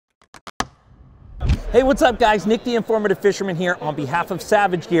Hey, what's up guys? Nick the Informative Fisherman here on behalf of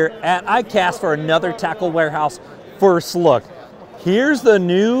Savage Gear at ICAST for another Tackle Warehouse first look. Here's the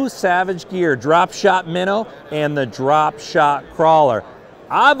new Savage Gear Drop Shot Minnow and the Drop Shot Crawler.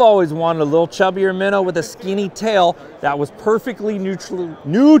 I've always wanted a little chubbier minnow with a skinny tail that was perfectly neutrally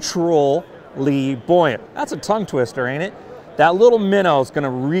buoyant. That's a tongue twister, ain't it? That little minnow is going to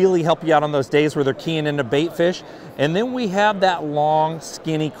really help you out on those days where they're keying into bait fish. And then we have that long,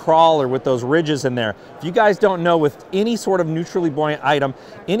 skinny crawler with those ridges in there. If you guys don't know, with any sort of neutrally buoyant item,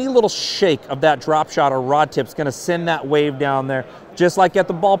 any little shake of that drop shot or rod tip is going to send that wave down there. Just like at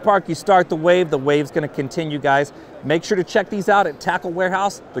the ballpark, you start the wave's going to continue, guys. Make sure to check these out at Tackle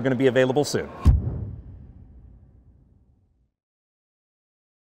Warehouse. They're going to be available soon.